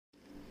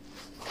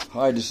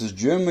Hi, this is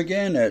Jim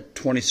again at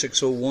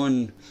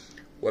 2601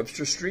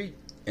 Webster Street,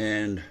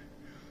 and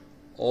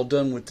all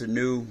done with the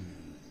new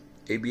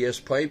ABS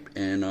pipe,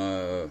 and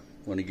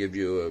want to give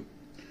you a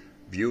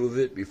view of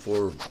it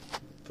before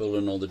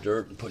filling all the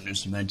dirt and putting new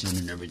cement in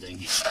and everything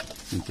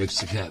and fix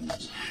the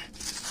cabinets.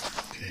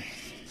 Okay,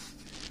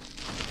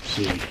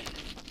 see,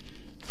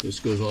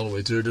 this goes all the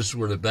way through. This is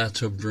where the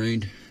bathtub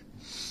drained.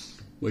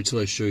 Wait till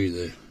I show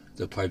you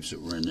the pipes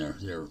that were in there.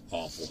 They're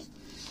awful.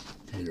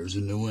 Okay, there's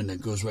a new one that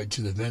goes right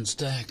to the vent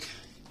stack.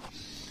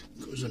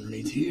 Goes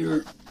underneath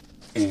here.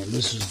 And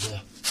this is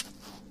the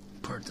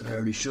part that I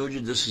already showed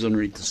you. This is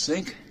underneath the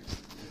sink.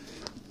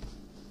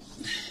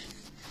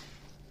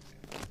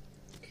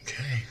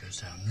 Okay,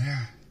 goes down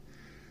there.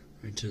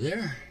 Right to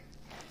there.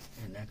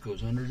 And that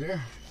goes under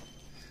there.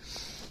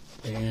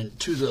 And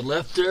to the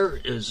left there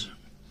is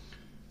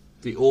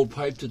the old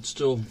pipe that's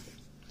still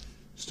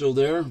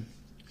there.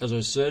 As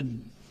I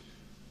said,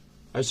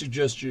 I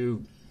suggest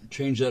you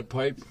change that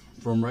pipe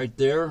from right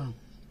there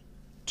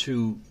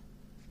to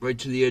right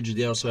to the edge of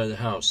the outside of the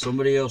house.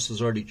 Somebody else has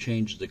already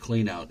changed the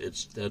clean out.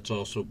 That's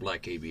also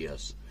black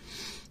ABS,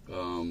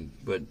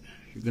 but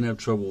you're gonna have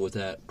trouble with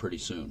that pretty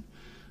soon.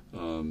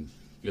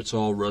 It's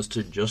all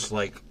rusted, just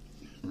like.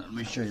 Let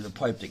me show you the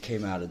pipe that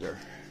came out of there.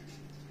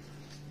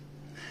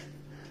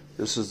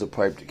 This is the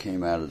pipe that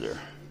came out of there.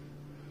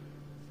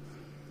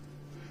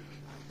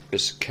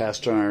 It's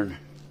cast iron,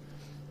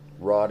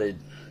 rotted.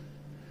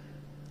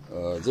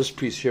 This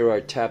piece here, I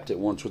tapped it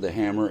once with a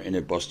hammer and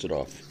it busted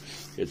off.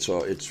 It's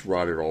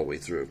rotted all the way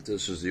through.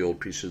 This is the old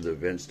piece of the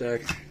vent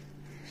stack.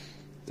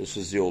 This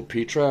is the old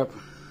P-trap.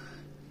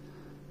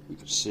 You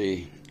can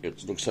see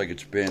it looks like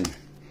it's been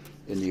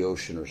in the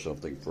ocean or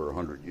something for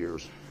 100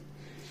 years.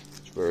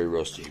 It's very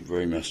rusty,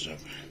 very messed up.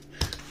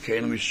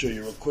 Okay, let me show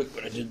you real quick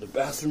what I did in the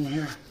bathroom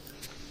here.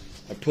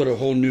 I put a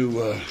whole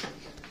new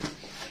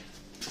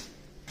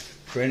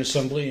drain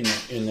assembly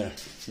in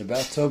the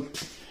bathtub.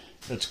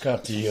 It's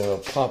got the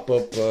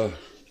pop-up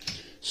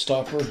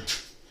stopper right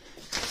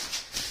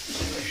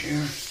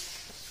here.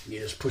 You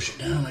just push it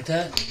down like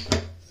that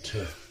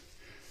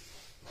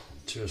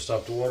to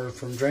stop the water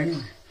from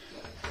draining.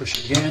 Push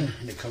it again,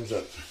 and it comes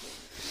up.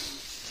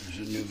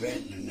 There's a new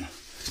vent.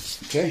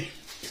 Okay.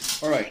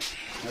 All right.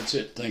 That's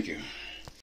it. Thank you.